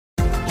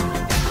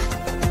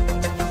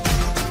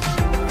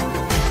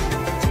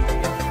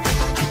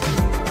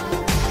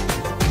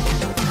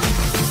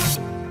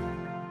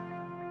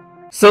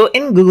So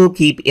in Google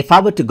Keep, if I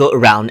were to go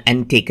around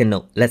and take a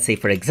note, let's say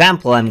for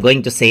example, I'm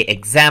going to say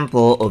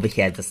example over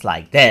here just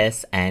like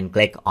this and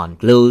click on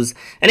close,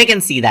 and you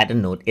can see that a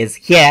note is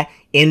here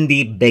in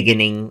the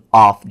beginning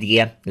of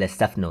the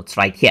list of notes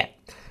right here.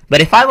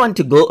 But if I want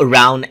to go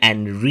around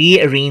and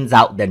rearrange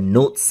out the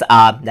notes,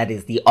 that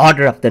is the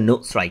order of the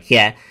notes right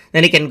here,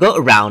 then you can go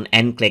around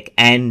and click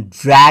and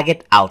drag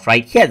it out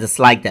right here just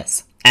like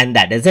this. And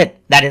that is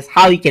it. That is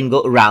how you can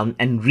go around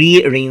and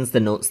rearrange the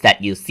notes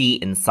that you see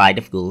inside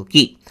of Google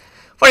Keep.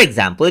 For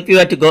example, if you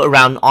were to go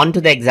around onto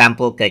the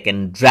example, click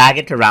and drag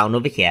it around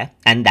over here,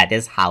 and that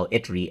is how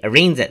it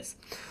rearranges.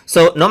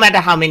 So no matter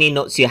how many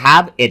notes you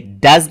have,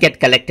 it does get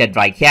collected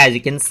right here. As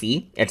you can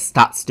see, it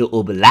starts to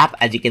overlap,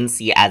 as you can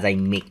see as I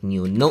make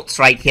new notes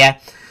right here.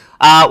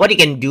 What you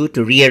can do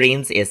to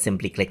rearrange is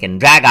simply click and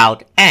drag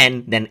out,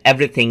 and then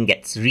everything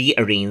gets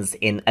rearranged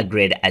in a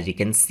grid, as you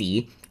can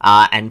see,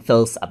 and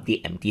fills up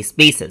the empty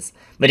spaces.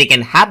 But you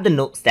can have the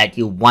notes that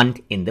you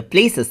want in the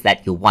places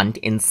that you want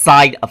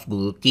inside of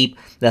Google Keep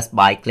just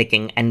by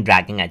clicking and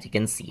dragging, as you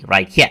can see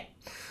right here.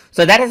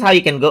 So that is how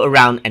you can go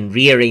around and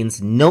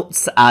rearrange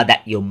notes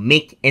that you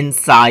make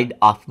inside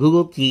of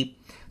Google Keep.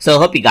 So I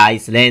hope you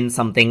guys learned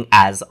something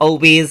as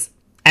always.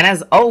 And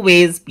as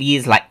always,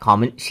 please like,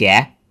 comment,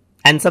 share,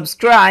 and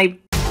subscribe.